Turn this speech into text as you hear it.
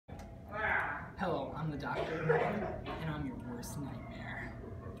I'm the doctor, and I'm your worst nightmare.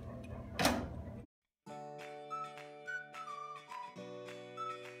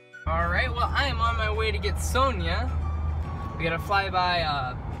 Alright, well, I am on my way to get Sonia. We gotta fly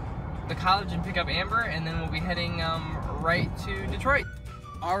by the college and pick up Amber, and then we'll be heading right to Detroit.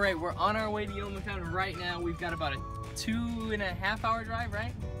 Alright, we're on our way to Youmacon right now. We've got about a 2.5 hour drive,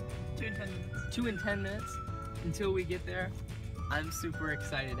 right? 2 and 10 minutes. 2 and 10 minutes until we get there. I'm super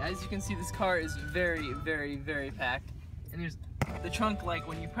excited. As you can see, this car is very, very, very packed. And there's the trunk, like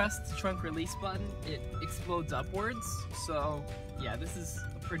when you press the trunk release button, it explodes upwards. So yeah, this is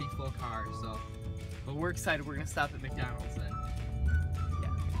a pretty full car. So, but we're excited. We're gonna stop at McDonald's then.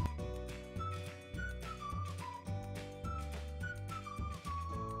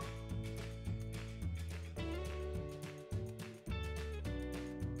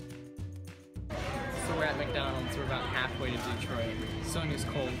 So we're at McDonald's. We're about halfway to Detroit. Sonia's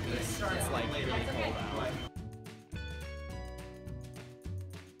cold because it's like really cold out.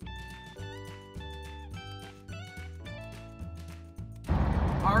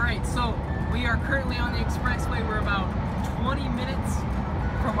 Alright, so we are currently on the expressway. We're about 20 minutes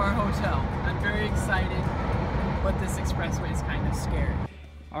from our hotel. I'm very excited, but this expressway is kind of scary.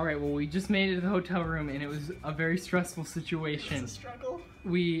 Alright, well, we just made it to the hotel room and it was a very stressful situation. It's a struggle.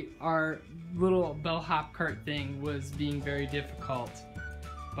 Our little bellhop cart thing was being very difficult.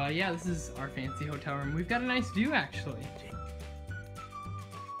 But yeah, this is our fancy hotel room. We've got a nice view actually.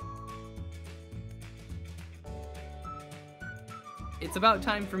 It's about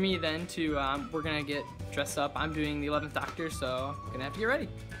time for me then to, we're gonna get dressed up. I'm doing the 11th Doctor, so I'm gonna have to get ready.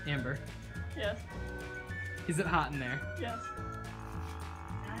 Amber. Yes. Is it hot in there? Yes.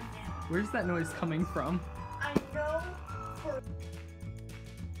 Where's that noise coming from? I know for...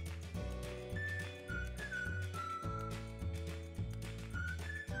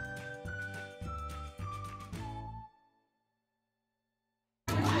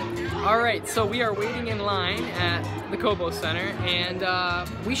 Alright, so we are waiting in line at the Kobo Center, and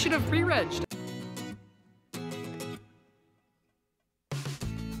we should have pre-regged.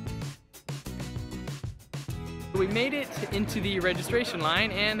 We made it into the registration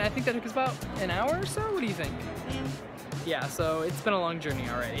line, and I think that took us about an hour or so. What do you think? Yeah, so it's been a long journey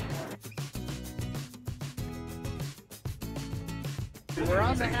already. We're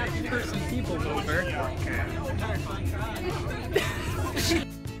on the Happy Person People Mover.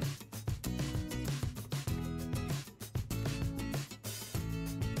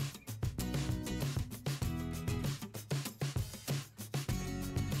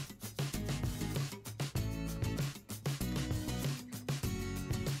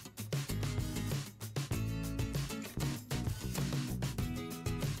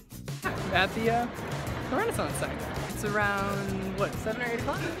 At the Renaissance Center. It's around, what, 7 or 8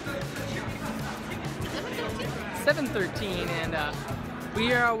 o'clock? 7:13, and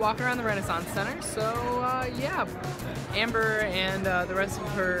we are walking around the Renaissance Center, so yeah. Amber and the rest of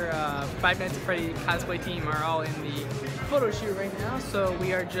her Five Nights at Freddy cosplay team are all in the photo shoot right now, so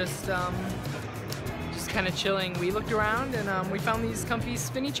we are just kind of chilling. We looked around and we found these comfy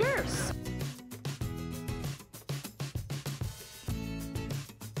spinny chairs.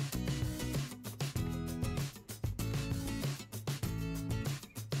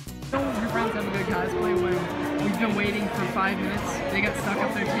 Your friends have a good cosplay when we've been waiting for 5 minutes. They got stuck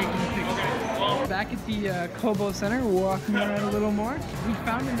up there taking pictures. Back at the Kobo Center, we're walking around a little more. We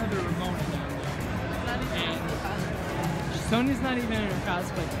found another Ramona and Sonia's not even in her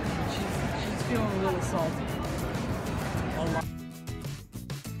cosplay. She's feeling a little salty. A lot.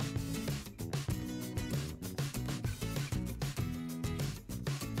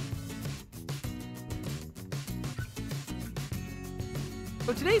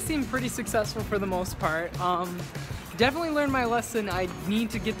 So today seemed pretty successful for the most part. Definitely learned my lesson. I need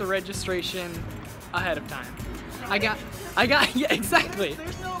to get the registration ahead of time. I got, yeah, exactly.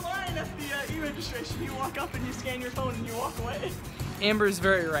 There's no line at the e-registration. You walk up and you scan your phone and you walk away. Amber's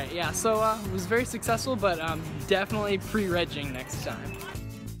very right, yeah. So it was very successful, but definitely pre-regging next time.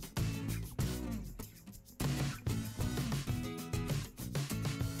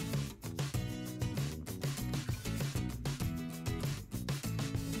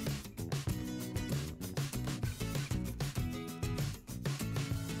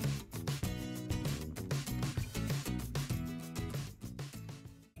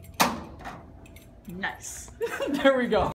 Nice. There we go.